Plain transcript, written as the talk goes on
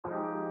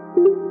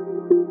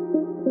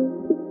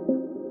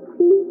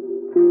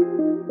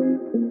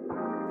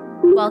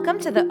Welcome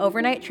to the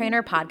Overnight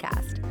Trainer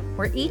Podcast,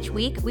 where each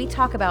week we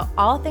talk about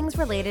all things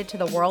related to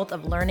the world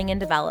of learning and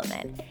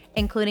development,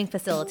 including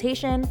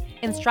facilitation,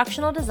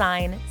 instructional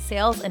design,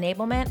 sales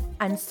enablement,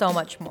 and so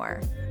much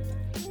more.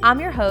 I'm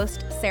your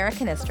host, Sarah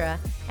Canistra,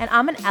 and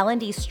I'm an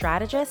L&D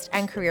strategist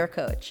and career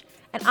coach.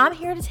 And I'm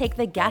here to take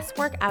the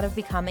guesswork out of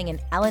becoming an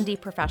L&D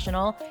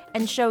professional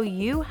and show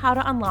you how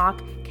to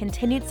unlock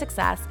continued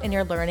success in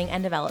your learning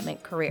and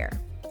development career.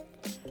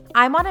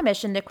 I'm on a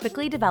mission to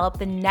quickly develop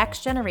the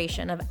next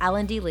generation of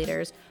L&D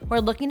leaders who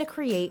are looking to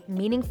create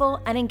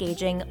meaningful and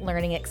engaging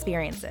learning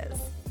experiences.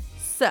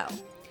 So,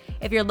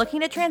 if you're looking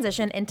to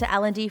transition into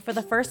L&D for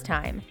the first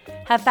time,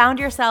 have found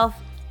yourself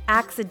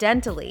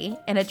accidentally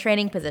in a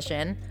training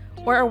position,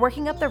 or are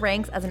working up the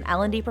ranks as an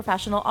L&D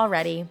professional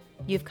already,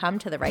 you've come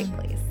to the right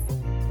place.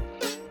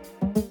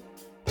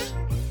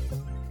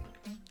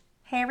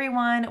 Hey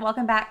everyone,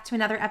 welcome back to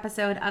another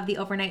episode of the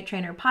Overnight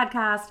Trainer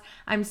Podcast.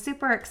 I'm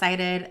super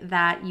excited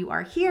that you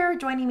are here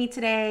joining me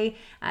today,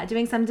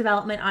 doing some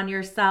development on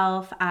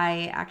yourself.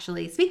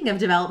 Speaking of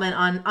development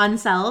on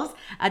selves,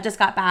 just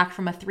got back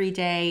from a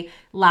 3-day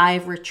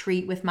live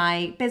retreat with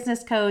my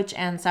business coach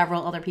and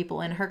several other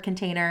people in her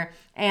container.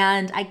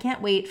 And I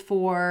can't wait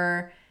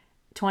for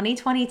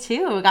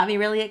 2022. It got me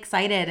really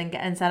excited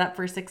and set up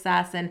for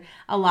success, and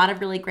a lot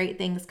of really great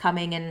things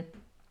coming, and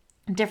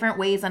different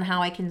ways on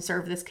how I can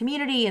serve this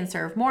community and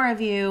serve more of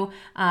you,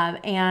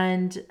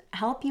 and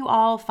help you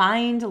all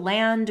find,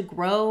 land,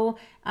 grow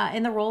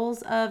in the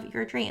roles of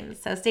your dreams.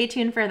 So stay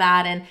tuned for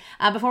that.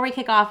 And before we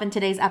kick off in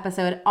today's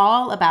episode,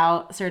 all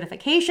about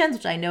certifications,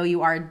 which I know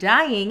you are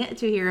dying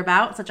to hear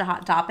about, such a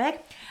hot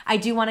topic, I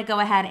do want to go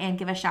ahead and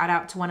give a shout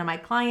out to one of my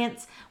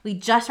clients. We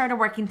just started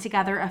working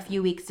together a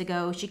few weeks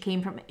ago.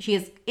 She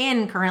is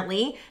in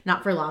currently,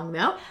 not for long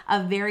though,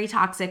 a very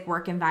toxic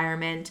work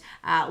environment,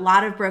 a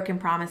lot of broken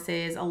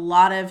promises, a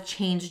lot of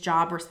changed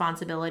job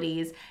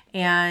responsibilities,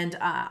 and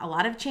a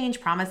lot of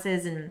changed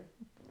promises and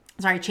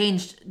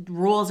changed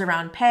rules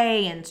around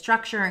pay and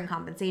structure and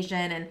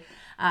compensation. And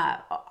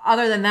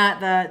other than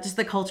that,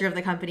 the culture of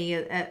the company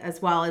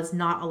as well is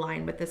not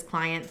aligned with this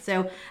client.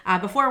 So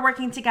before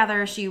working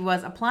together, she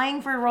was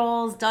applying for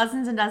roles,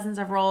 dozens and dozens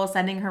of roles,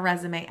 sending her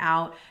resume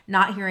out,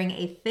 not hearing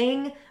a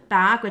thing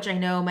back, which I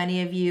know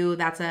many of you,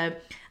 that's a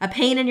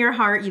pain in your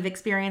heart. You've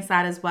experienced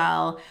that as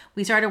well.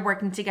 We started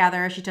working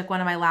together. She took one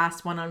of my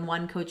last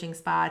one-on-one coaching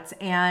spots,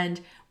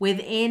 and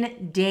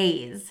within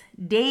days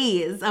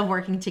of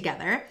working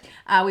together,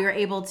 we were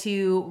able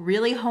to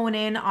really hone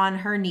in on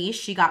her niche.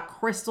 She got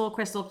crystal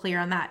clear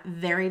on that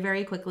very,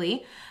 very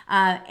quickly,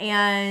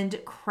 and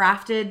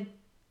crafted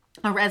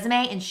a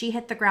resume, and she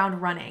hit the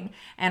ground running.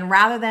 And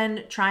rather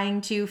than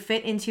trying to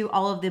fit into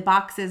all of the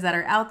boxes that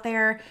are out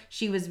there,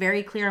 she was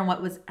very clear on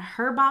what was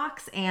her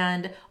box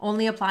and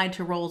only applied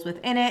to roles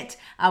within it.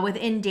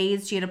 Within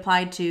days, she had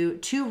applied to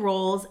 2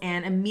 roles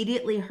and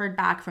immediately heard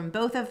back from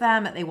both of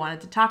them that they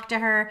wanted to talk to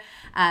her.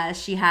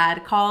 She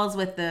had calls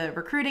with the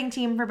recruiting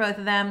team for both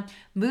of them,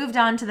 moved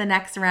on to the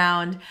next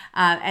round,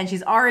 and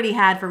she's already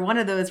had, for one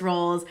of those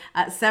roles,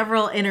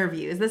 several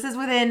interviews. This is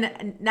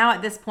now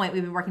at this point,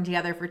 we've been working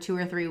together for 2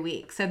 or 3 weeks.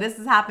 So this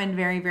has happened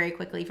very, very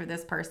quickly for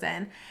this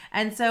person.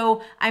 And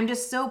so I'm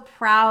just so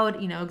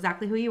proud,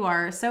 exactly who you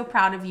are, so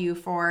proud of you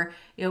for,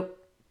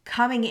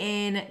 coming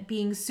in,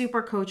 being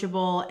super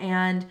coachable,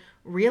 and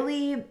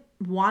really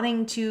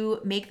wanting to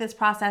make this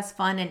process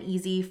fun and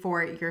easy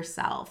for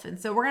yourself. And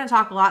so we're going to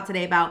talk a lot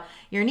today about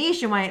your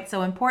niche and why it's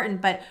so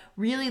important, but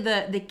really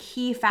the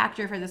key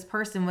factor for this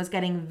person was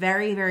getting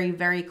very, very,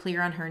 very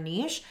clear on her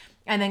niche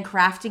and then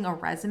crafting a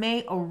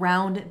resume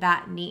around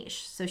that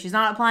niche. So she's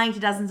not applying to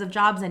dozens of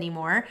jobs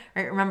anymore,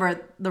 right?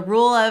 Remember, the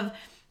rule of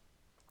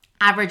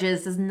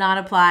averages does not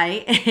apply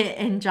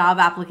in job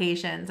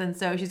applications. And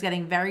so she's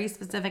getting very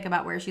specific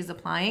about where she's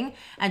applying,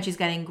 and she's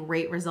getting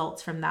great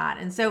results from that.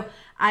 And so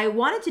I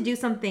wanted to do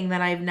something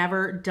that I've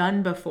never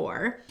done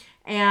before.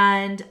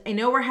 And I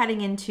know we're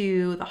heading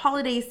into the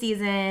holiday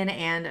season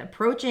and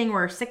approaching,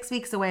 we're 6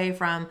 weeks away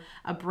from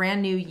a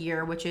brand new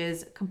year, which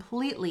is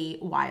completely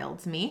wild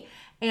to me.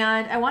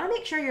 And I want to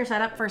make sure you're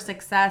set up for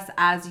success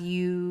as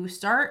you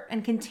start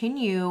and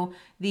continue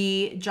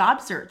the job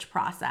search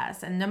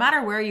process. And no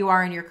matter where you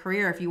are in your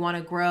career, if you want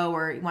to grow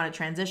or you want to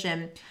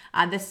transition,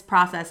 this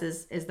process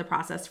is the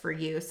process for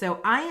you. So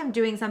I am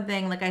doing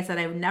something, like I said,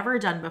 I've never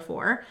done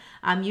before.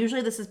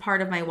 Usually this is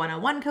part of my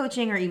one-on-one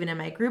coaching or even in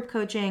my group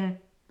coaching,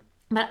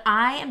 but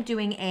I am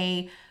doing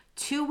a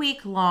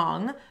 2-week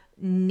long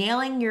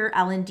Nailing Your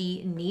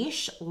L&D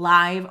Niche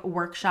live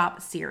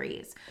workshop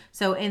series.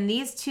 So in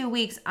these 2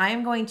 weeks,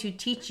 I'm going to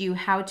teach you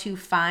how to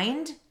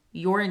find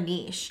your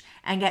niche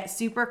and get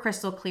super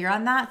crystal clear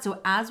on that.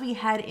 So as we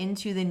head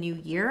into the new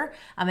year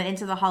and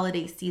into the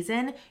holiday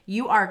season,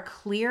 you are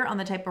clear on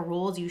the type of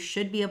roles you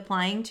should be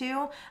applying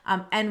to,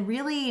 and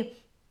really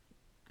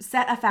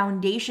set a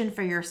foundation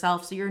for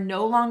yourself so you're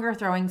no longer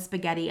throwing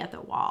spaghetti at the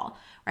wall,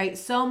 right?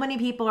 So many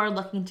people are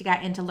looking to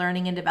get into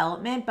learning and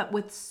development, but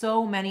with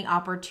so many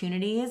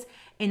opportunities,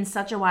 in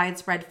such a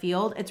widespread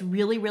field, it's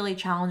really, really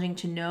challenging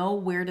to know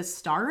where to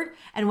start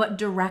and what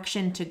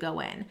direction to go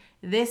in.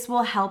 This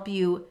will help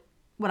you.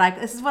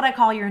 This is what I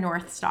call your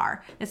North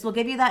Star. This will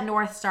give you that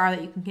North Star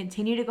that you can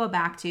continue to go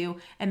back to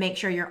and make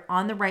sure you're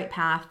on the right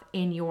path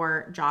in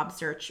your job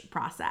search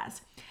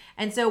process.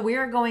 And so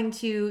we're going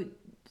to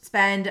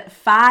spend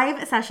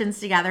 5 sessions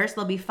together. So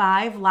there'll be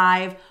 5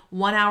 live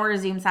 1-hour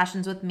Zoom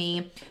sessions with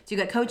me. So you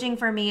get coaching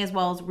from me as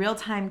well as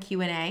real-time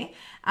Q&A.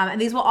 And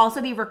these will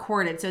also be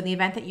recorded. So in the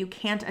event that you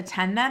can't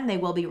attend them, they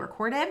will be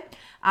recorded.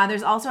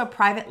 There's also a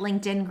private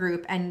LinkedIn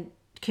group and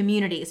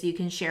community, so you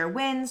can share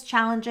wins,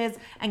 challenges,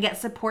 and get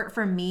support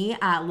from me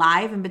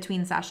live in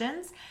between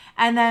sessions.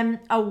 And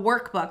then a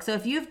workbook. So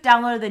if you've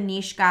downloaded the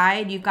niche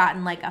guide, you've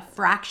gotten like a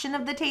fraction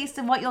of the taste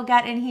of what you'll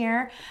get in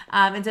here.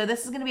 And so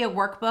this is going to be a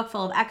workbook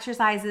full of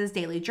exercises,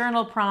 daily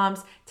journal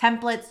prompts,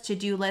 templates,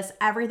 to-do lists,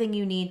 everything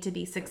you need to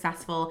be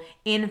successful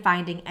in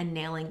finding and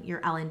nailing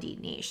your L&D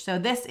niche. So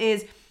this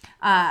is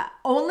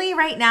only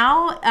right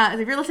now,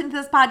 if you're listening to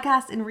this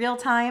podcast in real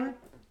time,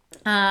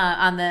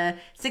 on the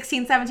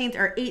 16th, 17th,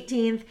 or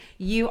 18th,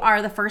 you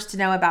are the first to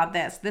know about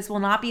this. This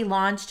will not be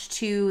launched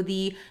to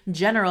the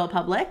general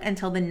public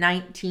until the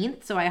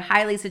 19th. So I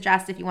highly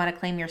suggest, if you want to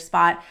claim your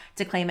spot,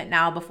 to claim it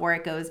now before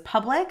it goes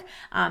public.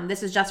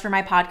 This is just for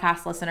my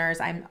podcast listeners.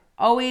 I'm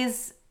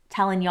always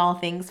telling y'all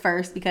things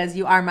first because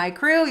you are my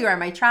crew, you are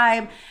my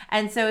tribe.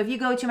 And so if you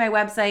go to my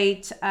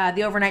website,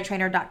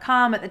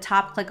 theovernighttrainer.com, at the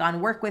top, click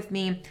on Work With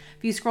Me.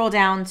 If you scroll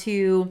down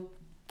to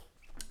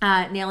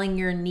Nailing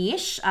Your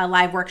Niche, a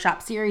live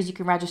workshop series, you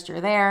can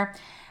register there.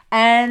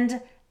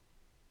 And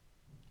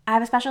I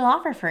have a special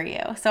offer for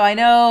you. So I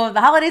know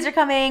the holidays are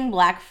coming.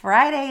 Black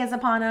Friday is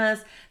upon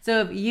us.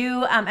 So if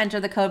you enter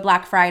the code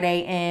Black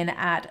Friday in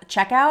at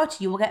checkout,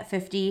 you will get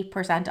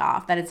 50%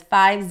 off. That is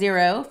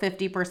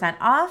 50%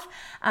 off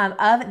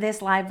of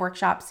this live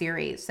workshop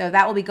series. So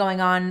that will be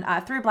going on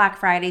through Black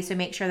Friday. So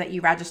make sure that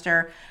you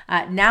register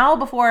now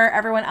before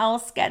everyone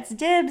else gets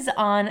dibs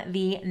on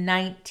the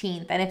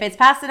 19th. And if it's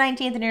past the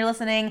 19th and you're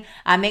listening,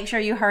 make sure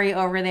you hurry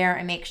over there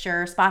and make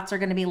sure spots are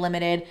going to be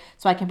limited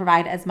so I can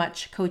provide as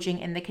much coaching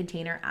in the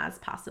container as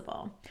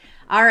possible.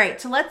 All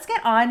right, so let's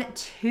get on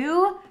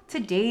to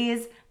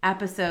today's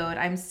episode.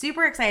 I'm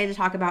super excited to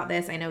talk about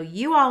this. I know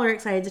you all are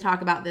excited to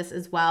talk about this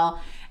as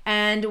well.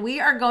 And we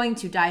are going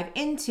to dive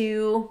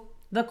into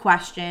the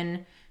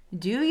question,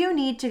 do you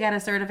need to get a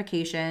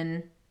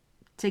certification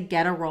to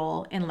get a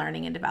role in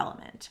learning and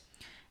development?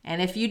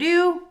 And if you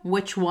do,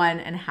 which one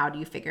and how do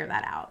you figure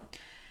that out?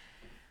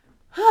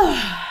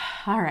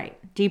 All right,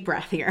 deep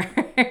breath here.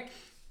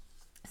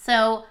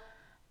 So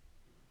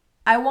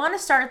I want to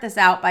start this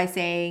out by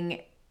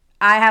saying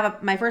I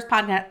have my first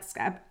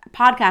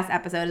podcast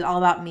episode is all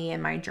about me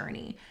and my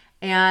journey.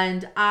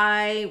 And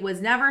I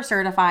was never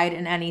certified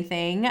in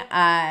anything.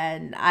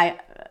 And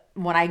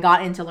when I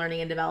got into learning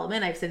and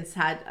development, I've since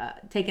had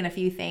taken a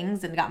few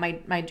things and got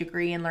my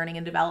degree in learning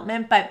and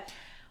development. But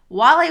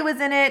while I was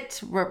in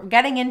it,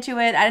 getting into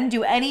it, I didn't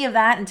do any of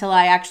that until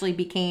I actually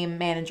became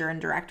manager and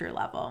director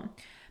level.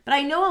 But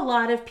I know a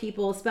lot of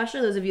people,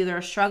 especially those of you that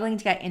are struggling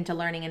to get into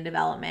learning and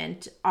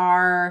development,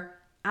 are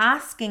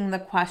asking the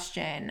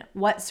question,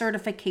 what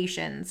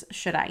certifications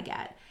should I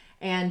get?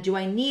 And do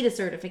I need a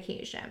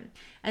certification?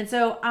 And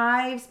so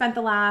I've spent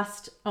the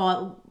last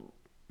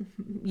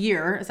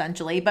year,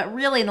 essentially, but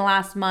really in the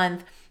last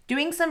month,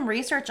 doing some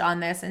research on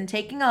this and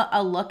taking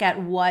a look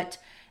at what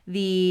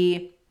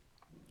the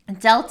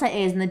delta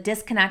is and the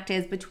disconnect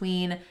is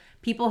between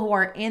people who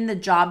are in the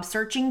job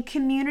searching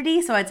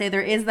community. So I'd say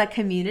there is that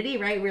community,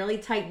 right? Really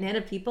tight knit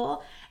of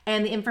people,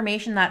 and the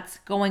information that's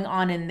going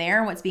on in there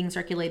and what's being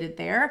circulated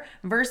there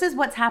versus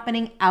what's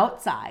happening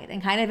outside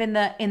and kind of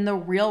in the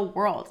real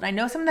world. And I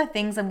know some of the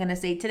things I'm going to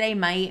say today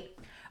might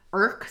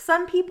irk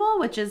some people,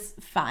 which is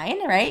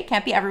fine, right?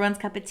 Can't be everyone's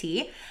cup of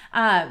tea.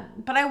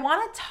 But I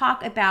want to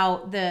talk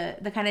about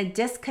the kind of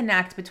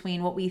disconnect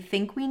between what we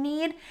think we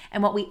need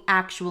and what we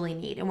actually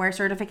need and where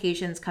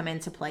certifications come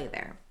into play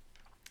there.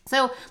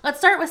 So let's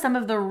start with some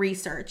of the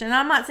research. And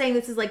I'm not saying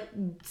this is like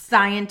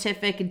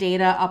scientific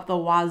data up the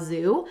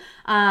wazoo,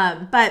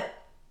 but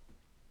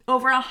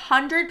over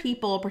 100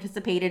 people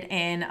participated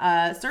in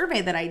a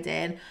survey that I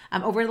did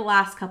over the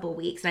last couple of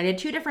weeks. And I did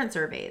 2 different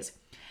surveys.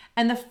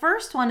 And the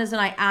first one is when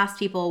I asked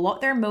people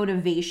what their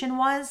motivation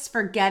was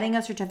for getting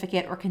a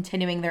certificate or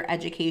continuing their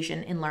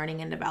education in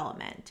learning and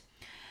development.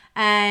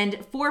 And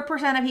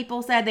 4% of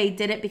people said they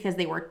did it because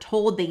they were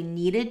told they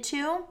needed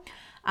to.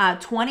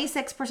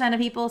 26% of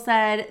people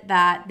said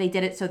that they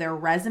did it so their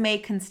resume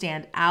can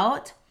stand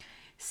out.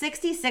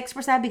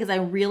 66% because I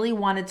really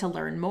wanted to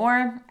learn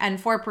more. And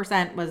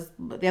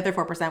the other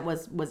 4%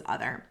 was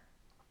other.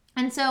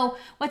 And so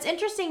what's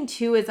interesting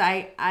too is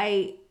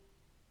I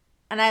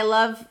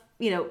love,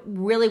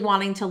 really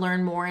wanting to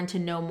learn more and to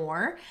know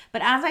more.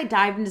 But as I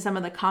dived into some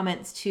of the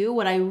comments too,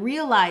 what I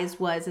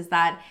realized is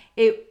that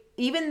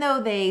even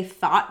though they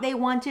thought they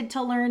wanted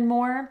to learn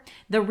more,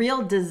 the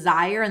real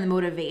desire and the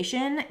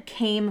motivation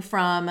came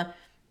from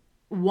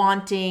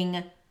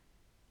wanting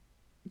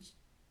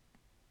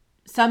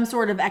some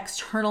sort of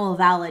external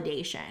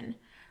validation,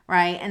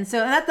 right? And so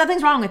that's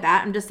nothing's wrong with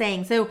that. I'm just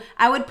saying. So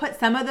I would put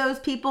some of those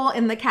people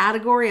in the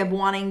category of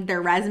wanting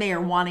their resume or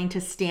wanting to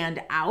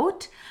stand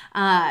out,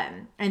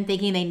 and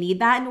thinking they need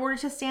that in order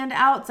to stand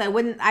out. So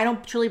I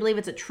don't truly believe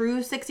it's a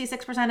true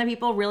 66% of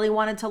people really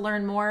wanted to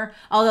learn more,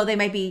 although they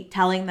might be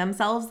telling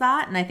themselves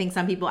that. And I think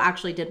some people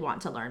actually did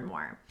want to learn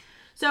more.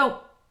 So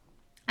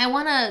I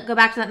want to go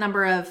back to that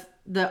number of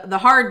the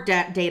hard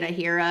data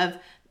here of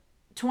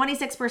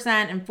 26%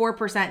 and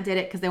 4% did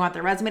it because they want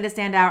their resume to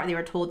stand out or they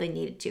were told they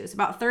needed to. So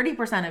about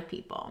 30% of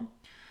people.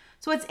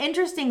 So what's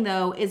interesting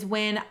though is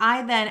when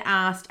I then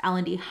asked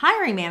L&D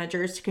hiring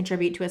managers to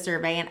contribute to a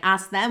survey and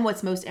asked them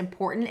what's most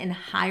important in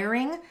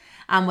hiring,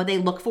 what they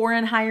look for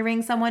in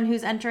hiring someone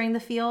who's entering the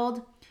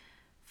field,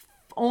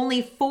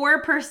 only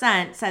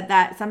 4% said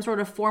that some sort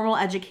of formal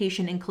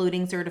education,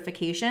 including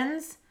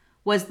certifications,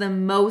 was the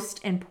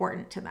most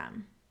important to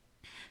them.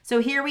 So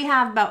here we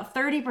have about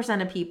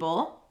 30% of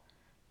people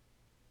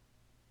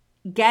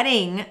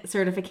getting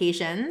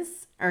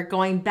certifications or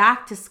going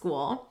back to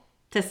school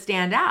to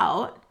stand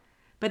out,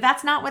 but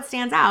that's not what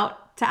stands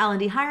out to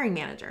L&D hiring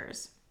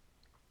managers.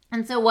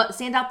 And so what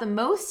stands out the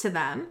most to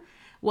them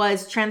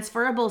was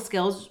transferable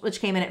skills,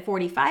 which came in at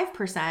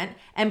 45%,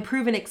 and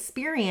proven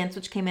experience,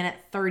 which came in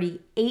at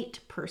 38%.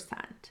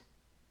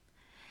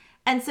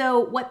 And so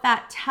what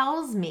that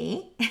tells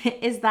me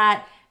is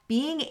that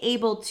being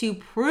able to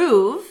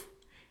prove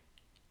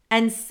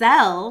and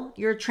sell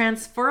your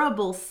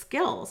transferable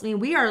skills. I mean,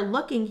 we are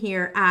looking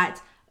here at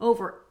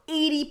over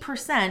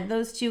 80%,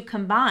 those two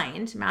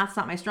combined. Math's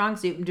not my strong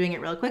suit. I'm doing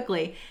it real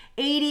quickly.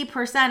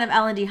 80% of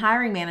L&D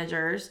hiring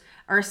managers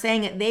are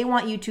saying that they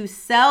want you to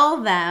sell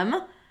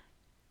them,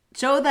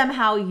 show them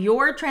how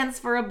your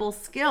transferable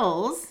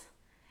skills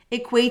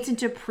equates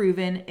into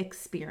proven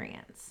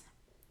experience.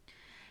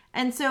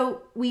 And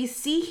so we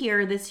see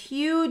here this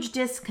huge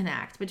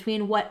disconnect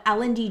between what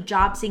L&D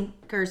job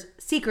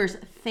seekers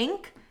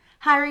think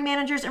hiring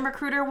managers and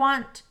recruiter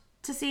want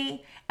to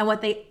see and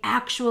what they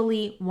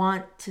actually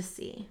want to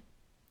see.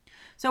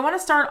 So I want to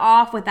start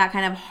off with that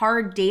kind of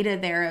hard data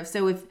there of,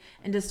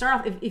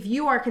 if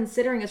you are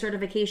considering a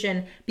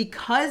certification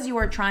because you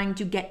are trying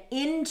to get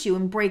into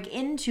and break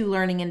into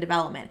learning and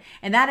development,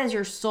 and that is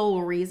your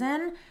sole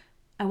reason,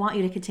 I want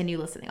you to continue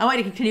listening. I want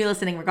you to continue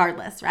listening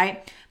regardless,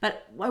 right?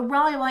 But I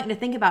really want you to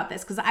think about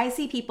this because I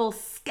see people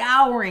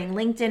scouring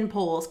LinkedIn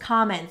polls,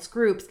 comments,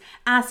 groups,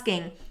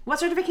 asking, what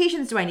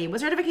certifications do I need?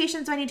 What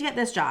certifications do I need to get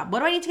this job? What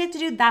do I need to get to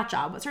do that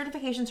job? What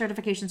certification?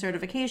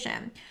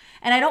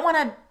 And I don't want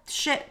to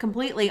shit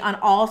completely on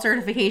all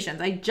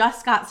certifications. I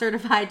just got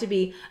certified to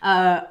be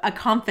a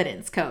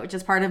confidence coach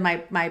as part of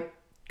my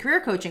career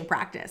coaching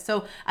practice.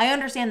 So I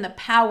understand the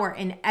power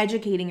in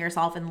educating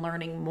yourself and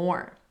learning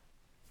more.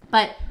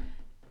 But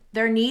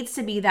there needs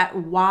to be that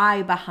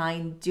why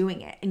behind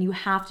doing it, and you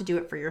have to do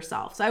it for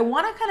yourself. So I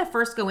want to kind of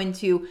first go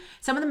into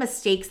some of the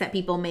mistakes that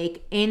people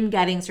make in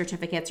getting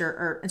certificates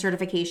or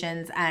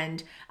certifications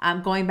and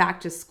going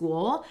back to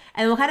school.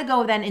 And we'll kind of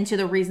go then into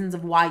the reasons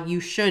of why you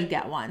should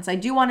get one. So I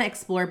do want to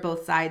explore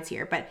both sides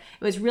here, but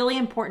it was really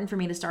important for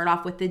me to start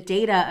off with the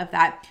data of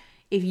that.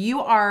 If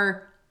you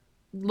are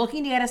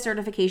looking to get a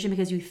certification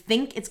because you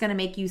think it's going to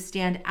make you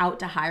stand out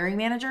to hiring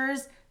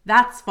managers,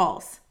 that's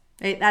false.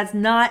 Right? That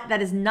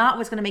is not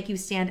what's going to make you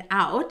stand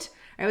out.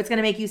 Right? What's going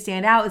to make you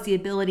stand out is the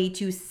ability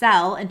to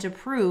sell and to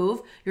prove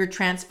your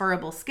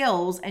transferable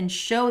skills and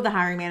show the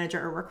hiring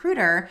manager or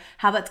recruiter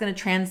how that's going to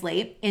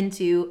translate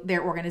into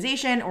their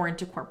organization or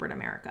into corporate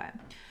America.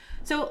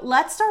 So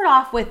let's start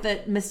off with the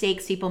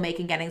mistakes people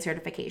make in getting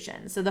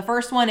certifications. So the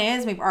first one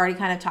is, we've already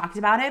kind of talked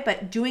about it,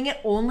 but doing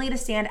it only to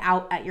stand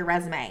out at your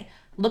resume.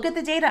 Look at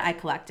the data I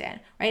collected,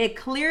 right? It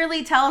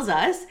clearly tells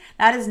us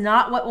that is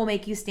not what will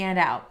make you stand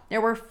out. There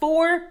were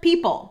four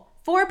people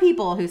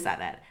who said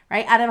it,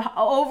 right? Out of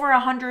over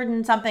 100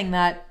 and something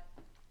that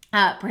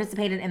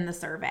participated in the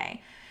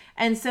survey.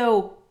 And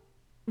so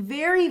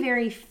very,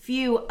 very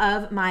few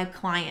of my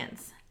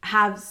clients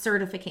have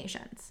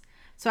certifications.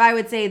 So I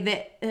would say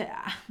that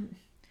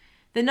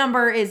the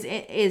number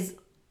is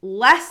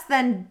less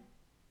than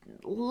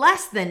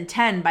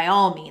 10 by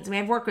all means. I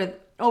mean, I've worked with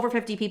over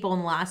 50 people in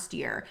the last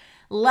year.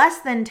 Less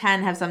than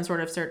 10 have some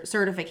sort of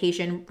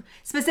certification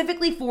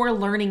specifically for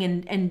learning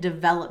and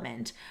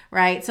development,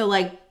 right? So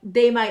like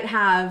they might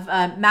have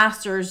a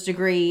master's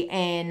degree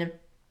in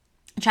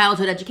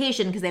childhood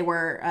education because they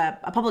were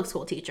a public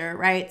school teacher,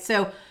 right?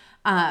 So,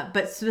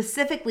 but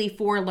specifically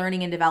for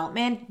learning and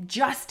development,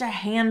 just a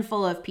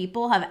handful of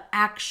people have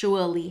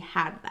actually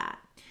had that.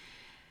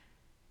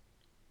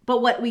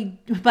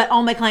 But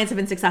all my clients have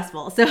been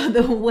successful. So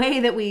the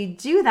way that we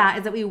do that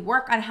is that we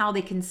work on how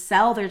they can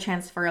sell their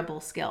transferable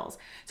skills.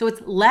 So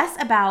it's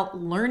less about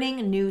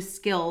learning new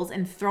skills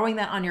and throwing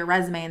that on your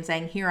resume and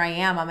saying, here I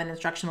am, I'm an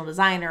instructional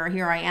designer, or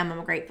here I am, I'm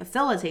a great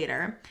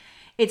facilitator.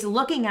 It's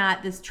looking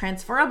at this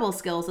transferable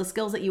skills, the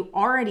skills that you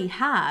already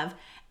have,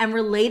 and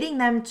relating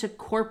them to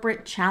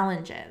corporate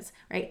challenges,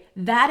 right?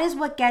 That is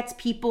what gets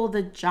people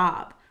the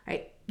job,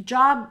 right?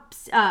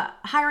 Jobs,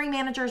 hiring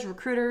managers,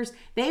 recruiters,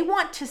 they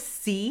want to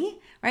see,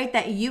 right?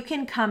 That you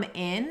can come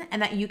in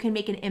and that you can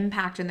make an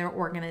impact in their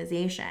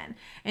organization.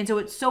 And so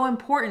it's so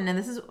important. And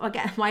this is,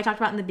 again, why I talked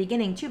about in the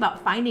beginning too,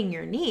 about finding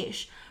your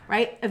niche,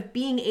 right? Of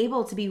being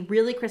able to be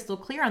really crystal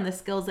clear on the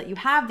skills that you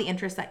have, the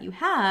interests that you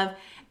have,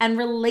 and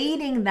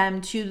relating them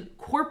to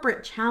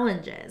corporate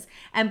challenges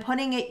and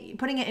putting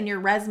it in your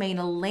resume in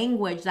a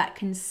language that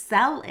can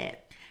sell it.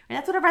 And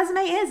that's what a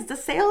resume is. It's a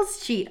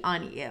sales sheet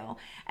on you.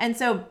 And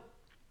so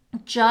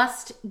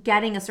just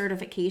getting a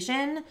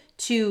certification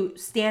to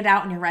stand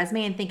out in your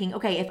resume and thinking,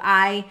 okay, if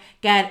I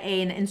get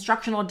an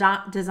instructional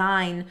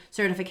design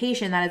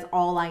certification, that is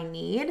all I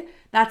need.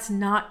 That's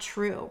not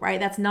true, right?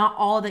 That's not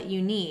all that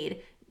you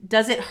need.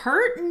 Does it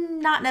hurt?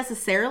 Not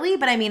necessarily,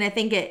 but I mean, I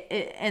think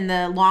it in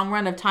the long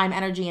run of time,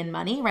 energy, and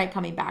money, right?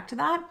 Coming back to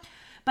that.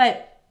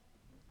 But,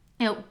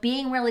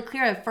 being really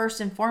clear of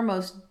first and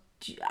foremost,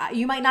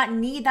 you might not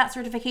need that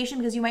certification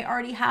because you might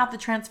already have the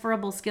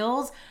transferable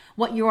skills.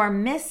 What you are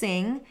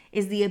missing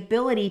is the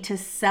ability to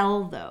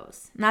sell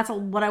those. And that's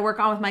what I work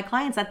on with my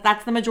clients.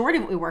 That's the majority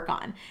of what we work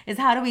on, is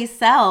how do we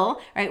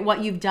sell, right,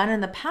 what you've done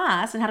in the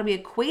past, and how do we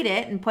equate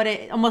it and put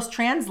it, almost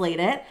translate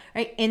it,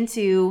 right,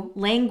 into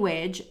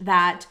language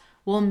that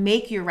will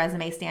make your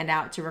resume stand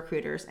out to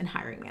recruiters and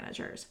hiring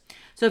managers.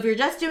 So if you're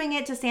just doing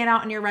it to stand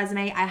out on your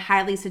resume, I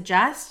highly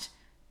suggest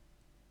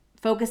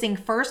focusing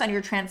first on your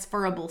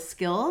transferable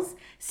skills,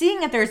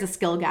 seeing if there's a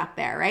skill gap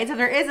there, right? So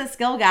there is a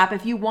skill gap.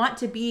 If you want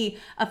to be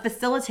a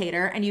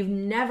facilitator and you've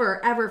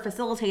never, ever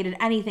facilitated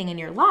anything in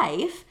your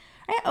life,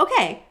 right?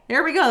 Okay,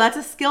 there we go. That's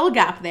a skill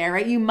gap there,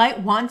 right? You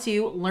might want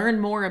to learn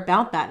more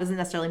about that. Doesn't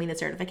necessarily mean a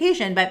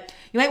certification, but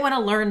you might want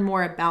to learn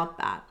more about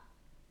that.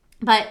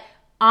 But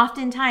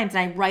oftentimes,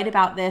 and I write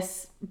about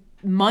this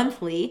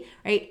monthly,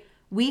 right?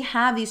 We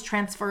have these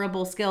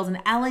transferable skills, and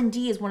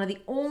L&D is one of the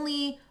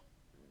only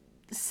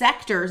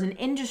sectors and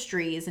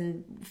industries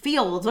and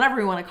fields, whatever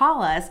we want to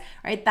call us,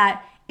 right,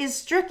 that is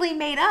strictly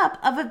made up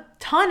of a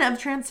ton of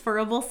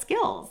transferable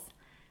skills.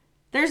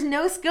 There's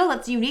no skill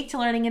that's unique to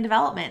learning and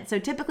development. So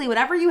typically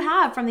whatever you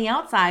have from the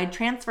outside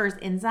transfers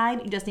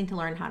inside. You just need to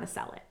learn how to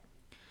sell it.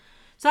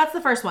 So that's the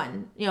first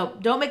one.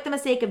 Don't make the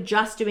mistake of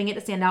just doing it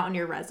to stand out on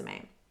your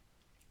resume.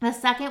 The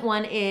second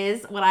one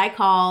is what I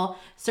call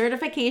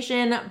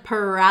certification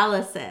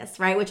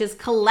paralysis, right, which is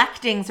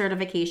collecting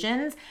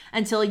certifications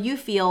until you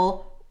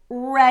feel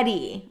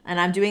ready.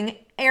 And I'm doing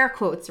air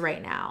quotes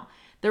right now.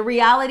 The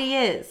reality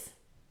is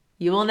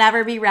you will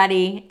never be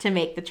ready to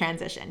make the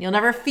transition. You'll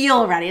never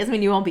feel ready. Doesn't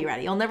mean you won't be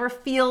ready. You'll never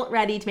feel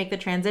ready to make the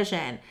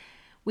transition.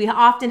 We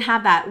often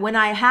have that. When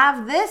I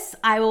have this,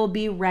 I will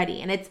be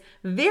ready. And it's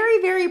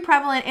very, very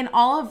prevalent in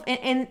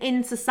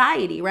in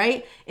society,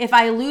 right? If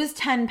I lose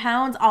 10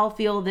 pounds, I'll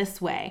feel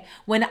this way.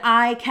 When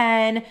I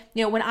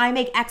when I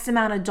make X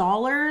amount of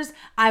dollars,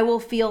 I will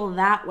feel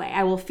that way.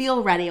 I will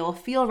feel ready. I will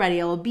feel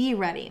ready. I will be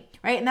ready,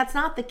 right? And that's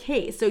not the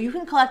case. So you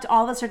can collect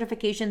all the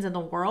certifications in the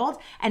world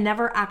and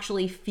never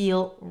actually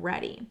feel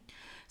ready.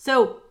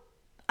 So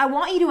I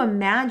want you to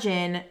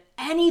imagine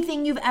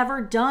anything you've ever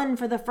done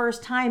for the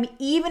first time,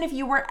 even if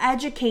you were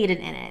educated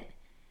in it.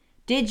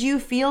 Did you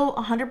feel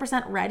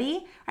 100%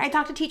 ready? I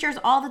talk to teachers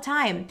all the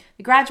time.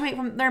 They graduate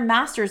from their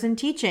master's in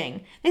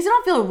teaching. They still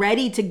don't feel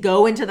ready to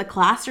go into the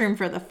classroom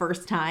for the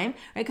first time,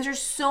 right? Because there's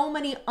so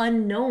many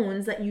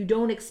unknowns that you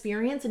don't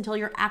experience until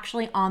you're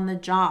actually on the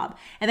job.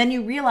 And then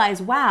you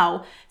realize,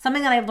 wow,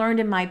 something that I've learned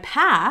in my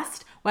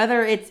past,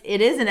 whether it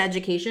is in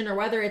education or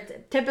whether it's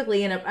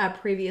typically in a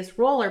previous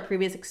role or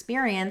previous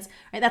experience,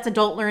 right? That's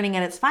adult learning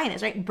at its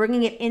finest, right?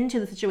 Bringing it into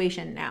the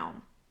situation now.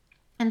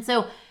 And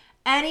so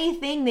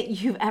anything that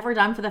you've ever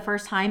done for the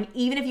first time,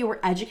 even if you were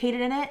educated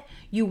in it,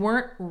 you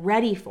weren't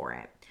ready for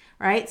it,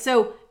 right?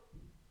 So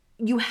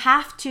you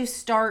have to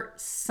start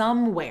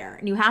somewhere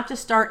and you have to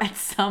start at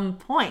some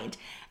point.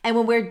 And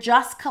when we're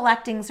just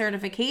collecting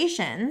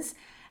certifications,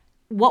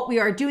 what we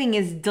are doing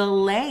is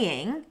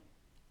delaying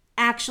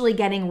actually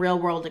getting real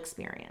world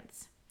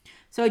experience.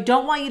 So I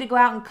don't want you to go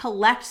out and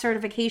collect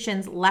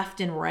certifications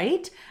left and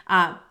right,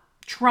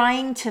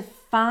 trying to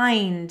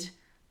find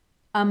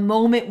a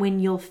moment when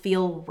you'll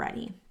feel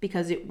ready,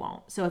 because it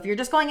won't. So if you're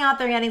just going out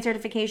there getting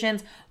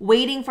certifications,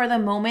 waiting for the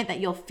moment that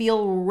you'll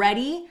feel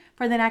ready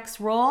for the next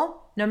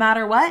role, no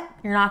matter what,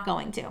 you're not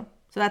going to.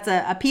 So that's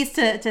a piece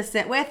to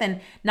sit with and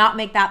not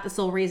make that the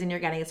sole reason you're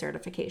getting a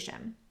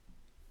certification.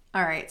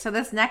 All right, so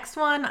this next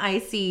one I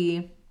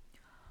see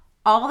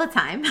all the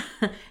time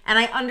and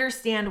I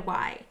understand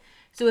why.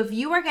 So if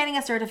you are getting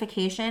a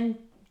certification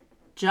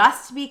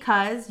just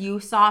because you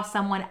saw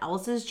someone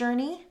else's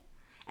journey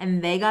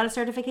and they got a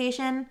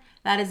certification,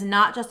 that is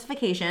not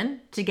justification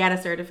to get a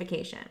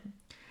certification.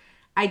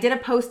 I did a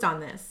post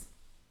on this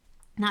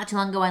not too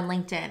long ago on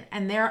LinkedIn.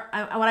 And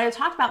what I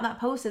talked about in that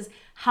post is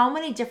how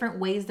many different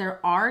ways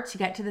there are to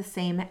get to the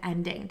same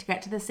ending, to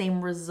get to the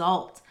same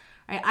result.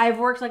 Right? I've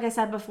worked, like I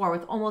said before,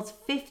 with almost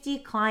 50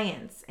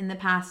 clients in the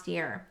past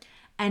year.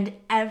 And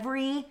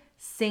every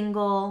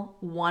single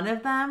one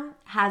of them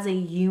has a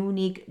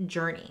unique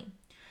journey.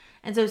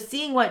 And so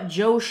seeing what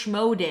Joe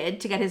Schmo did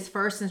to get his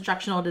first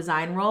instructional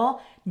design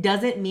role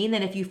doesn't mean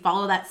that if you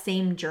follow that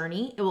same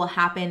journey, it will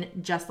happen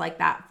just like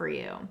that for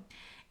you.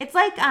 It's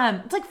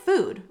like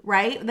food,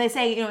 right? They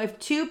say, if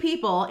two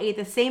people ate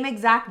the same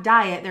exact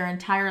diet their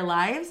entire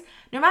lives,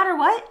 no matter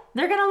what,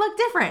 they're going to look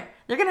different.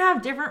 They're going to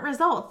have different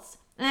results.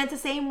 And it's the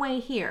same way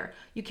here.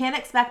 You can't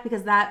expect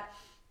because that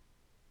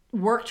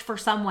worked for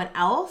someone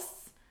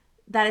else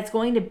that it's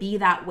going to be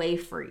that way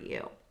for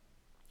you.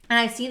 And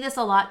I see this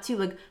a lot too.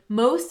 Like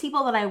most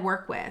people that I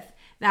work with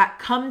that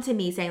come to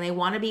me saying they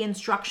want to be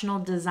instructional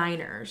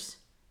designers.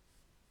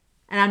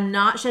 And I'm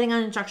not shitting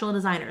on instructional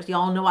designers.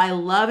 Y'all know I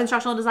love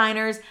instructional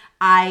designers.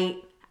 I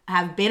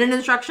have been an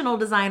instructional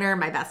designer.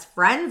 My best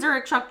friends are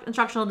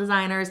instructional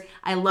designers.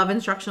 I love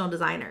instructional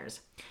designers.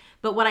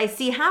 But what I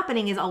see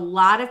happening is a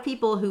lot of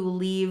people who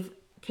leave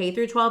K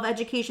through 12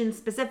 education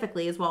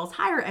specifically, as well as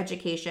higher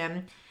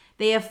education,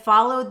 they have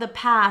followed the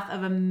path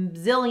of a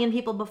zillion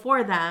people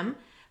before them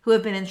who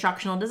have been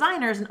instructional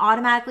designers and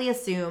automatically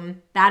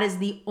assume that is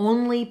the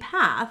only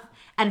path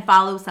and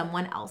follow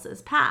someone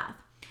else's path.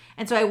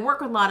 And so I work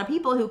with a lot of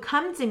people who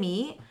come to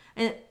me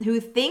and who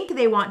think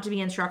they want to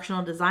be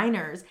instructional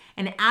designers.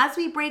 And as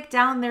we break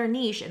down their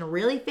niche and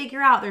really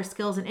figure out their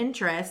skills and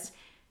interests,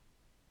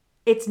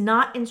 it's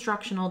not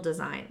instructional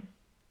design.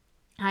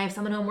 I have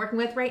someone who I'm working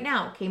with right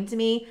now, came to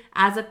me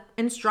as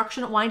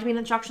wanting to be an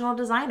instructional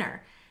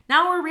designer.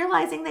 Now we're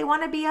realizing they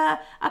want to be a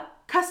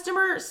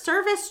customer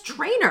service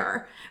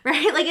trainer,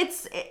 right? Like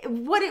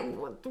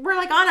we're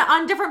like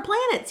on different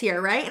planets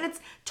here, right? And it's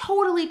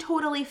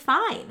totally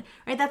fine,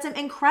 right? That's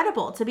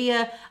incredible to be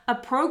a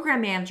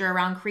program manager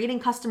around creating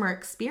customer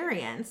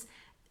experience.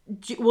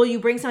 Will you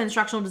bring some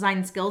instructional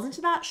design skills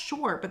into that?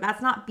 Sure, but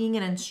that's not being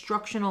an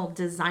instructional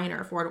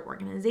designer for an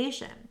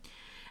organization.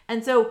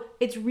 And so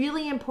it's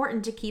really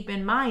important to keep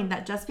in mind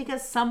that just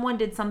because someone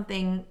did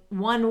something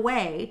one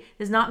way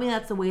does not mean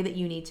that's the way that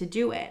you need to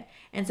do it.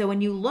 And so when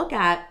you look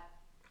at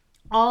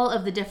all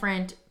of the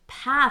different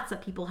paths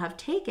that people have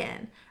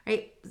taken,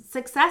 right?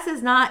 Success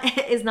is not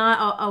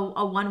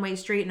a one-way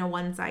street and a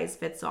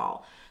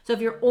one-size-fits-all. So if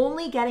you're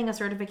only getting a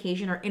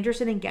certification or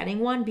interested in getting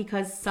one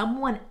because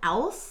someone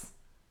else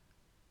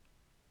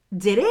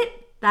did it,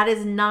 that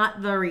is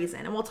not the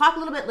reason. And we'll talk a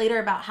little bit later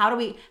about how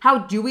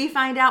do we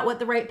find out what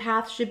the right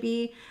path should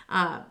be.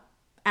 And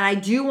I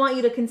do want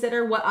you to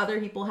consider what other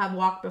people have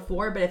walked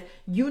before. But if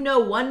you know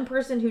one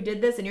person who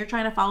did this and you're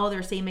trying to follow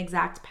their same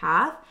exact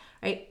path,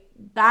 right?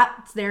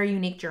 That's their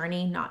unique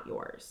journey, not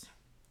yours.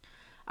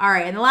 All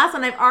right. And the last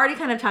one, I've already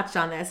kind of touched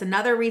on this.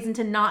 Another reason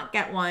to not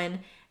get one,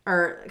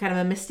 or kind of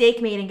a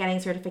mistake made in getting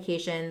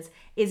certifications,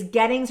 is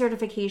getting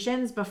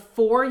certifications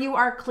before you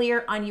are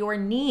clear on your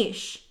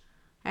niche.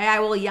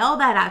 I will yell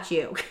that at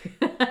you,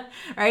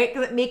 right?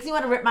 Because it makes me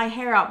want to rip my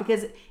hair out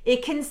because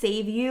it can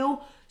save you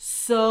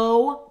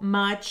so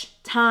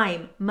much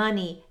time,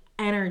 money,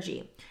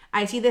 energy.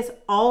 I see this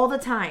all the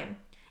time,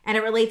 and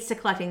it relates to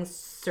collecting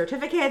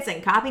certificates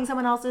and copying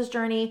someone else's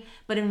journey,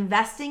 but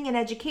investing in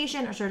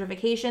education or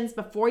certifications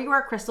before you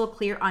are crystal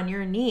clear on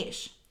your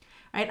niche.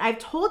 Right? I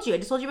just told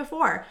you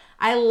before,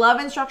 I love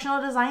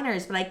instructional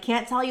designers, but I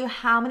can't tell you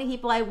how many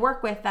people I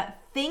work with that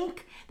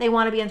think they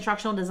want to be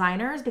instructional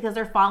designers because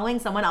they're following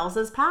someone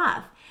else's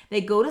path.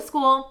 They go to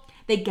school,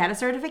 they get a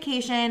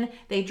certification,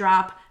 they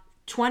drop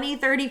 $20,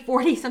 $30,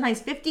 $40,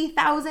 sometimes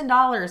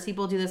 $50,000.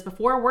 People do this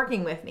before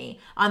working with me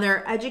on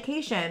their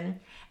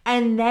education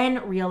and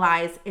then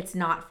realize it's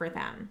not for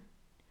them.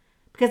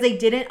 Because they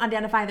didn't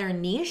identify their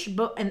niche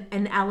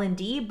in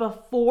L&D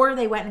before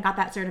they went and got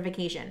that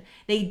certification.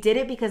 They did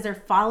it because they're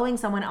following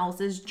someone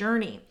else's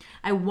journey.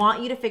 I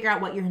want you to figure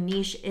out what your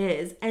niche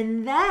is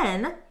and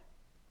then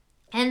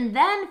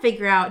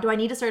figure out, do I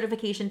need a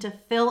certification to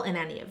fill in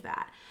any of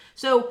that?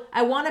 So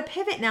I want to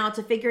pivot now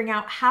to figuring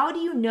out, how do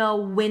you know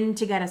when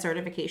to get a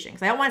certification?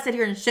 Because I don't want to sit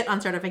here and shit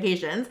on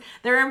certifications.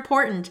 They're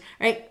important,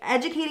 right?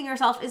 Educating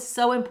yourself is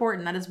so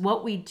important. That is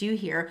what we do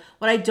here.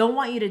 What I don't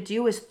want you to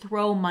do is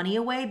throw money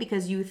away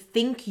because you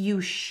think you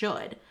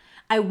should.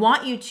 I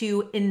want you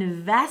to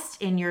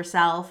invest in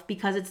yourself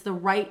because it's the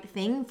right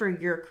thing for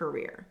your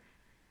career.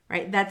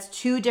 Right? That's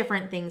two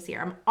different things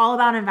here. I'm all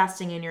about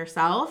investing in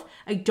yourself.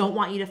 I don't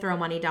want you to throw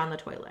money down the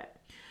toilet.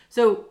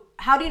 So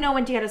how do you know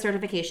when to get a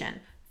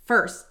certification?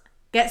 First,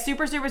 get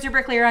super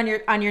clear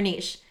on your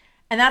niche.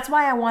 And that's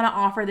why I want to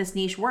offer this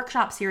niche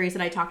workshop series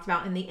that I talked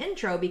about in the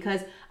intro,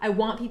 because I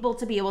want people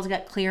to be able to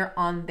get clear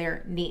on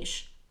their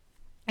niche.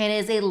 It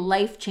is a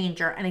life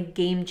changer and a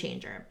game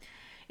changer.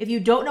 If you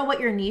don't know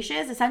what your niche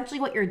is, essentially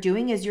what you're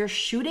doing is you're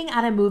shooting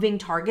at a moving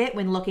target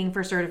when looking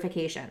for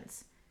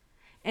certifications.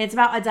 And it's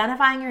about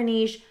identifying your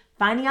niche,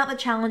 finding out the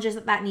challenges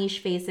that niche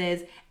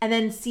faces, and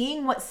then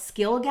seeing what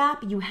skill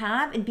gap you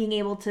have and being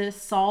able to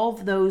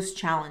solve those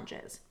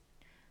challenges.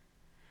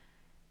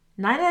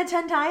 9 out of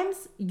 10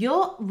 times,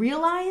 you'll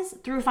realize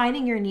through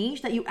finding your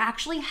niche that you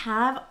actually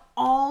have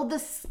all the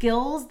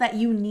skills that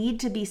you need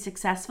to be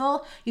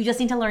successful. You just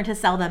need to learn to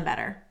sell them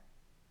better.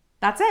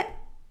 That's it.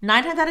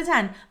 9 times out of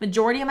 10,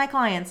 majority of my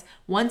clients,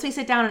 once we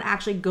sit down and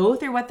actually go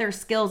through what their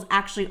skills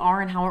actually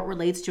are and how it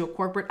relates to a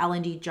corporate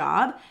L&D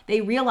job,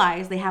 they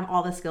realize they have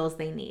all the skills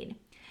they need.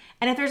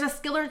 And if there's a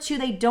skill or two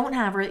they don't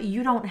have or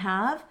you don't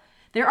have,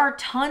 there are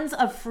tons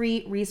of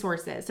free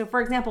resources. So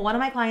for example, one of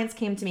my clients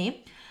came to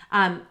me.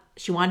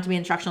 She wanted to be an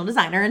instructional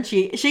designer, and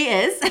she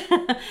is.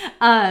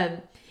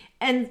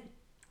 And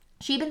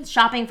she'd been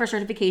shopping for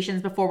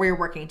certifications before we were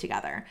working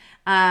together.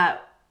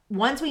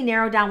 Once we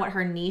narrowed down what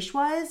her niche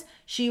was,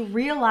 she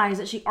realized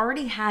that she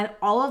already had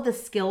all of the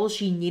skills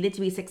she needed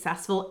to be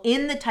successful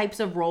in the types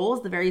of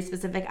roles, the very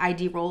specific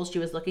ID roles she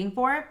was looking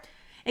for,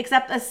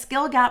 except a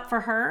skill gap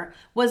for her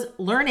was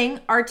learning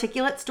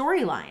articulate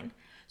storyline.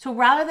 So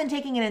rather than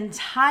taking an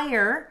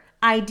entire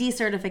ID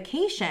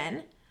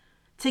certification,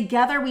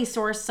 together we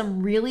sourced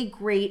some really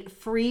great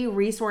free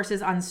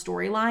resources on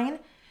storyline.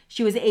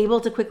 She was able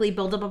to quickly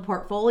build up a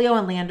portfolio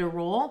and land a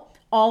role,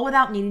 all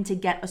without needing to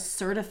get a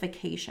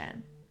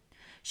certification.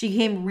 She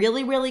became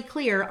really, really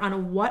clear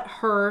on what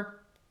her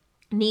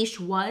niche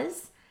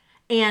was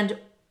and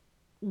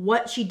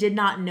what she did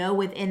not know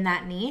within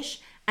that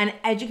niche, and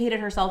educated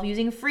herself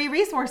using free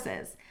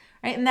resources,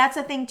 right? And that's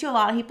the thing too. A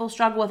lot of people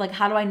struggle with, like,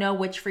 how do I know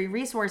which free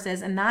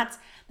resources? And that's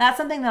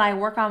something that I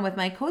work on with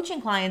my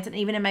coaching clients, and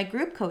even in my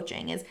group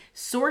coaching, is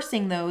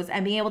sourcing those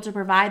and being able to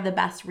provide the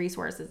best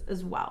resources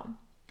as well.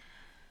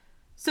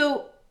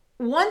 So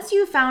once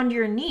you found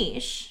your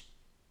niche,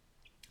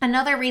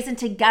 another reason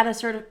to get a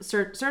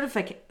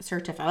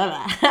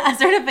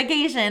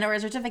certification or a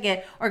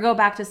certificate or go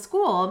back to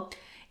school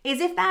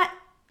is if that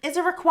is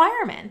a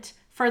requirement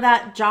for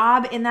that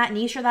job in that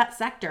niche or that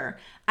sector.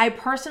 I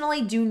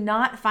personally do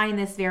not find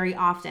this very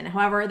often.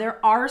 However,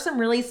 there are some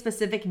really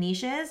specific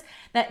niches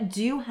that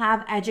do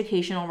have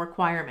educational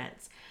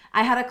requirements.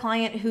 I had a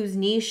client whose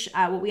niche,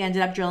 what we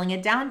ended up drilling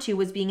it down to,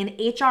 was being an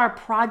HR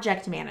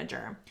project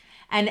manager.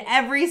 And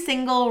every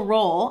single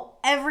role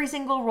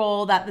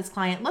that this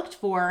client looked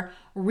for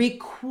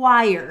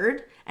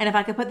required, and if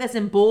I could put this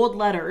in bold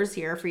letters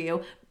here for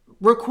you,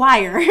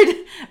 required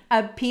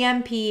a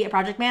PMP, a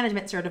project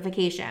management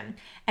certification.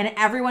 And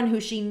everyone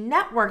who she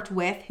networked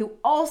with who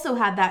also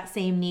had that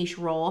same niche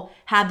role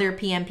had their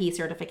PMP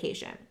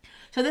certification.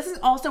 So this is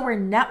also where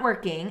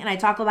networking, and I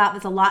talk about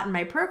this a lot in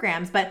my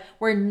programs, but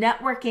where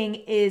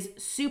networking is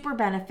super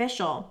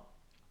beneficial,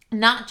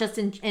 not just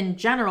in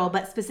general,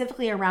 but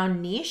specifically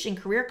around niche and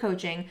career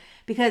coaching,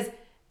 because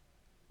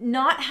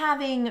not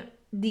having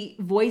the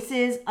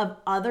voices of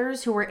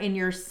others who are in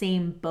your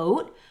same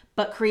boat,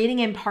 but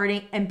creating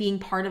and being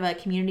part of a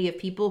community of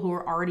people who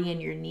are already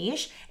in your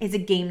niche is a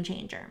game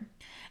changer.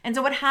 And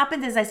so what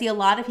happens is I see a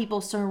lot of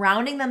people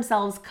surrounding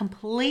themselves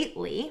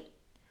completely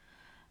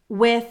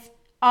with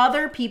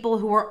other people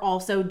who are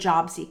also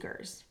job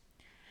seekers.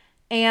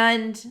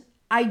 And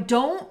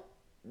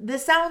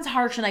this sounds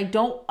harsh, and I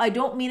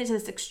don't mean it to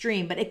this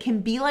extreme, but it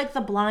can be like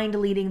the blind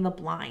leading the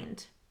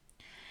blind.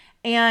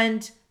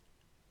 And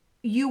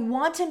you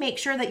want to make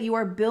sure that you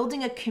are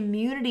building a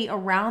community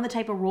around the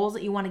type of roles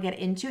that you want to get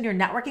into, and you're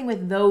networking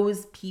with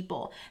those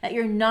people, that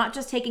you're not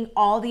just taking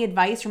all the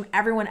advice from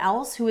everyone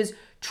else who is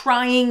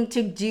trying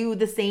to do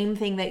the same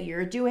thing that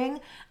you're doing.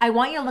 I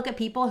want you to look at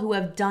people who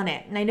have done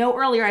it. And I know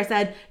earlier I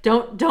said,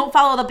 don't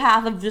follow the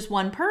path of just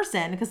one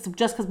person, because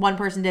just because one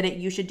person did it,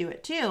 you should do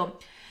it too.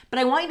 But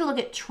I want you to look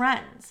at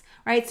trends,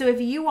 right? So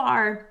if you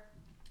are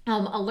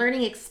a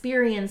learning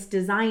experience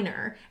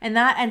designer, and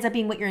that ends up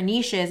being what your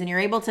niche is, and you're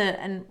able to,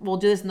 and we'll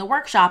do this in the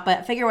workshop,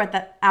 but figure what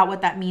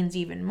that means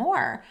even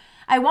more.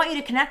 I want you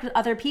to connect with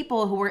other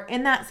people who are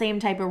in that same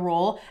type of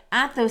role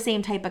at those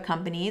same type of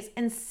companies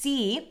and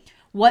see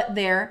what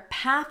their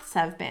paths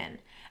have been.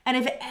 And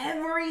if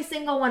every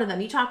single one of them,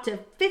 you talk to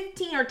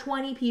 15 or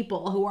 20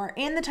 people who are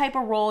in the type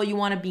of role you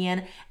want to be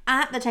in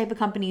at the type of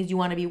companies you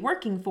want to be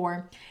working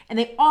for, and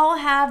they all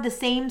have the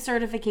same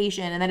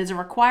certification, and that is a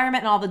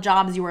requirement in all the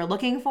jobs you are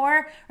looking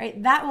for,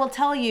 right? That will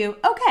tell you,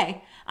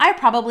 okay, I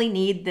probably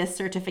need this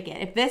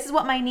certificate. If this is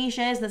what my niche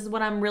is, this is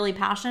what I'm really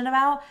passionate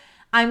about,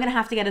 I'm going to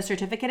have to get a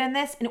certificate in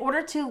this in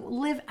order to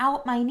live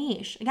out my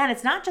niche. Again,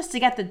 it's not just to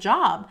get the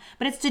job,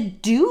 but it's to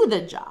do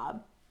the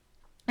job.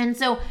 And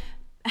so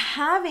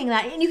having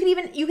that, and you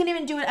can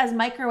even do it as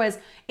micro as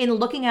in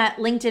looking at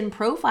LinkedIn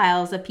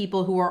profiles of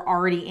people who are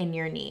already in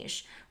your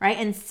niche, right?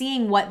 And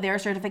seeing what their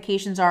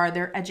certifications are,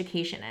 their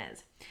education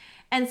is.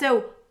 And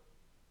so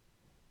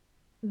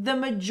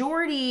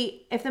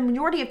if the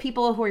majority of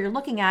people who you're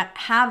looking at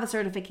have a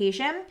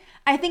certification,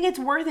 I think it's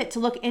worth it to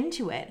look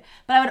into it.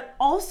 But I would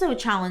also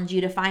challenge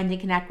you to find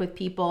and connect with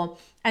people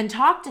and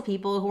talk to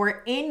people who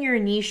are in your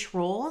niche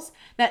roles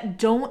that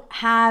don't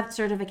have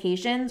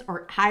certifications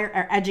or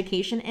higher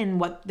education in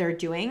what they're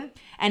doing,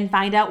 and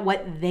find out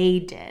what they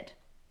did.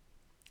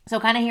 So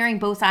kind of hearing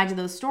both sides of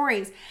those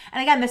stories.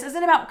 And again, this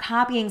isn't about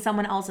copying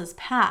someone else's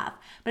path,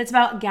 but it's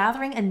about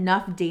gathering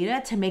enough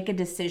data to make a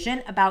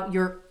decision about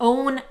your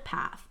own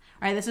path,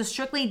 right? This is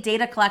strictly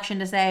data collection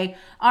to say,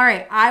 all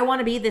right, I want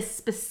to be this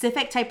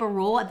specific type of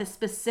role at this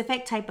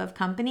specific type of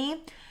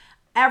company.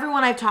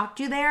 everyone I've talked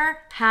to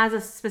there has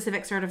a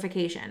specific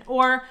certification,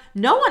 or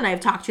no one I've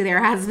talked to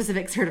there has a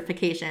specific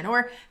certification,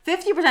 or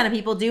 50% of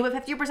people do, but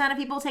 50% of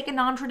people take a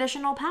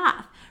non-traditional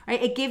path,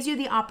 right? It gives you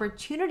the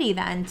opportunity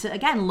then to,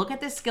 again, look at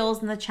the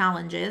skills and the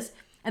challenges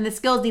and the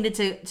skills needed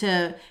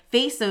to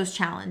face those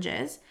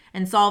challenges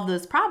and solve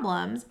those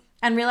problems,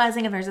 and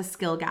realizing if there's a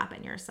skill gap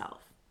in yourself.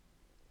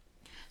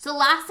 So the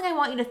last thing I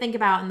want you to think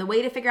about, and the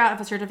way to figure out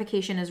if a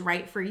certification is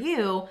right for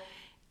you,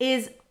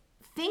 is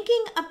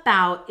thinking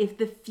about if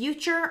the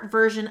future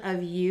version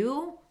of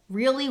you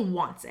really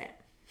wants it.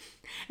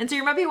 And so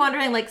you might be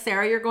wondering, like,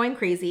 Sarah, you're going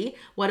crazy.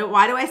 Why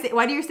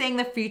are you saying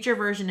the future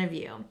version of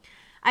you?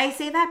 I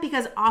say that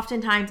because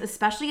oftentimes,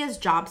 especially as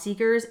job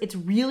seekers, it's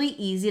really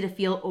easy to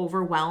feel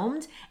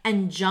overwhelmed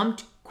and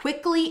jumped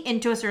quickly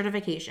into a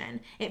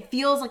certification. It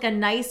feels like a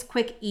nice,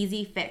 quick,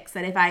 easy fix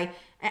that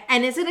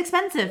and it's an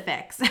expensive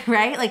fix,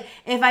 right? Like,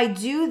 if I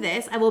do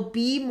this, I will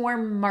be more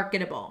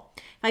marketable.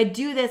 If I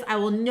do this, I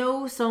will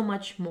know so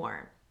much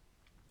more.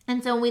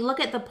 And so when we look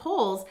at the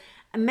polls,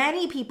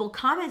 many people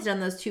commented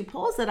on those 2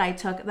 polls that I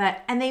took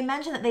and they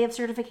mentioned that they have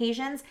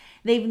certifications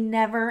they've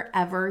never,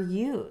 ever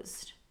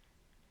used.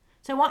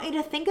 So I want you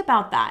to think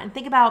about that and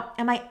think about,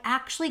 am I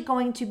actually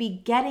going to be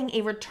getting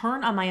a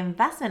return on my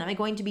investment? Am I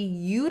going to be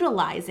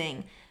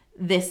utilizing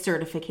this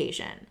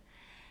certification?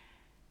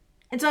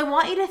 And so I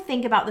want you to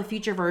think about the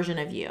future version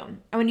of you.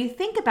 And when you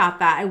think about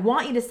that, I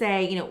want you to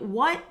say,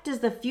 what does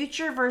the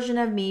future version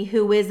of me,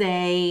 who is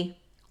a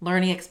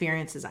learning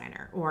experience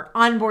designer or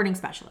onboarding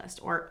specialist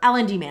or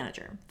L&D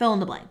manager, fill in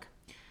the blank,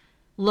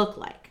 look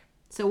like?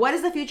 So what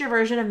does the future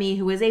version of me,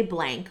 who is a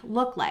blank,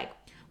 look like?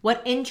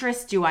 What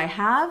interests do I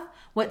have?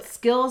 What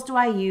skills do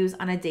I use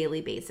on a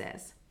daily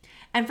basis?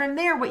 And from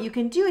there, what you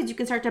can do is you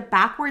can start to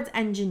backwards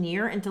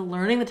engineer into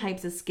learning the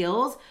types of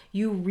skills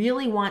you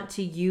really want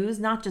to use,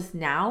 not just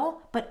now,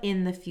 but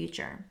in the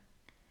future.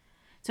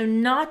 So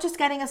not just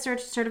getting a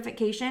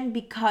certification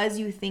because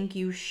you think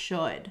you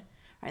should,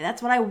 right?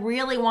 That's what I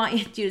really want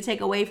you to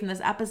take away from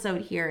this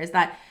episode here, is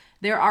that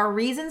there are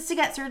reasons to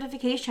get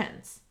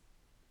certifications,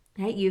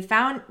 right? You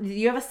have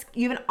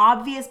an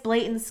obvious,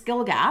 blatant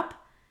skill gap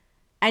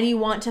and you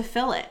want to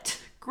fill it.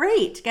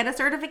 Great, get a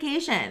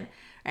certification,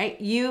 right?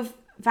 You've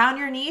found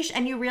your niche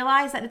and you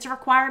realize that it's a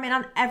requirement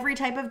on every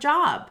type of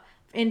job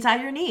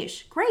inside your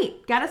niche.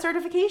 Great, get a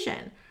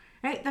certification,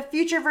 right? The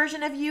future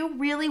version of you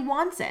really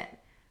wants it.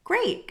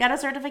 Great, get a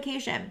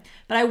certification.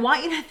 But I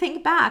want you to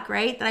think back,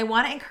 right? That I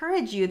want to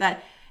encourage you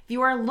that if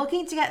you are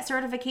looking to get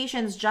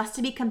certifications just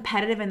to be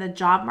competitive in the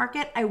job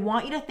market, I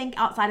want you to think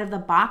outside of the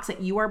box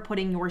that you are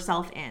putting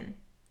yourself in.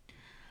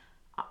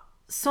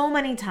 So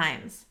many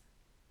times,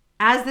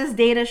 as this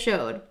data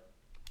showed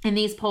in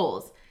these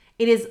polls,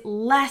 it is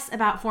less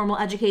about formal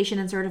education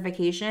and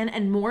certification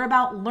and more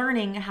about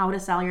learning how to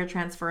sell your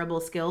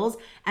transferable skills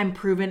and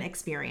proven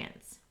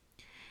experience.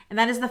 And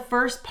that is the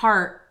first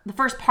part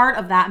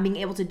of that, and being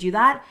able to do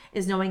that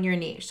is knowing your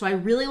niche. So I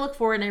really look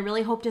forward and I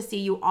really hope to see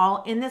you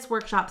all in this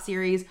workshop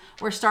series.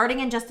 We're starting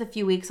in just a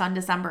few weeks on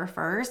December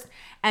 1st.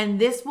 And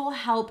this will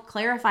help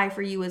clarify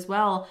for you as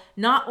well,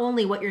 not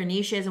only what your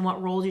niche is and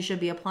what roles you should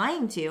be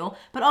applying to,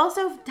 but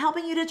also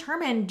helping you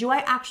determine, do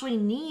I actually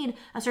need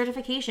a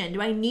certification?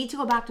 Do I need to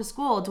go back to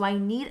school? Do I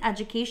need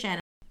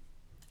education?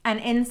 And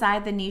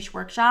inside the niche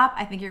workshop,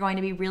 I think you're going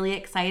to be really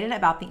excited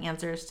about the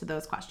answers to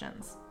those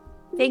questions.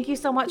 Thank you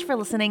so much for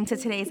listening to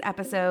today's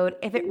episode.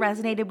 If it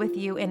resonated with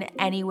you in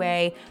any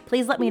way,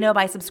 please let me know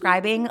by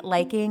subscribing,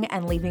 liking,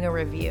 and leaving a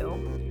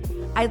review.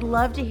 I'd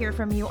love to hear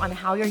from you on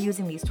how you're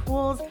using these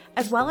tools,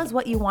 as well as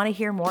what you want to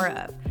hear more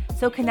of.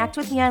 So connect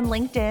with me on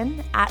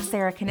LinkedIn at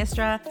Sarah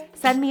Cannistra,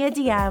 send me a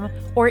DM,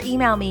 or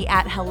email me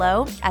at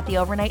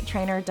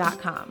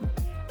hello@theovernighttrainer.com.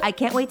 I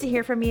can't wait to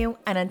hear from you,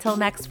 and until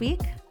next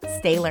week,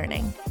 stay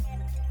learning.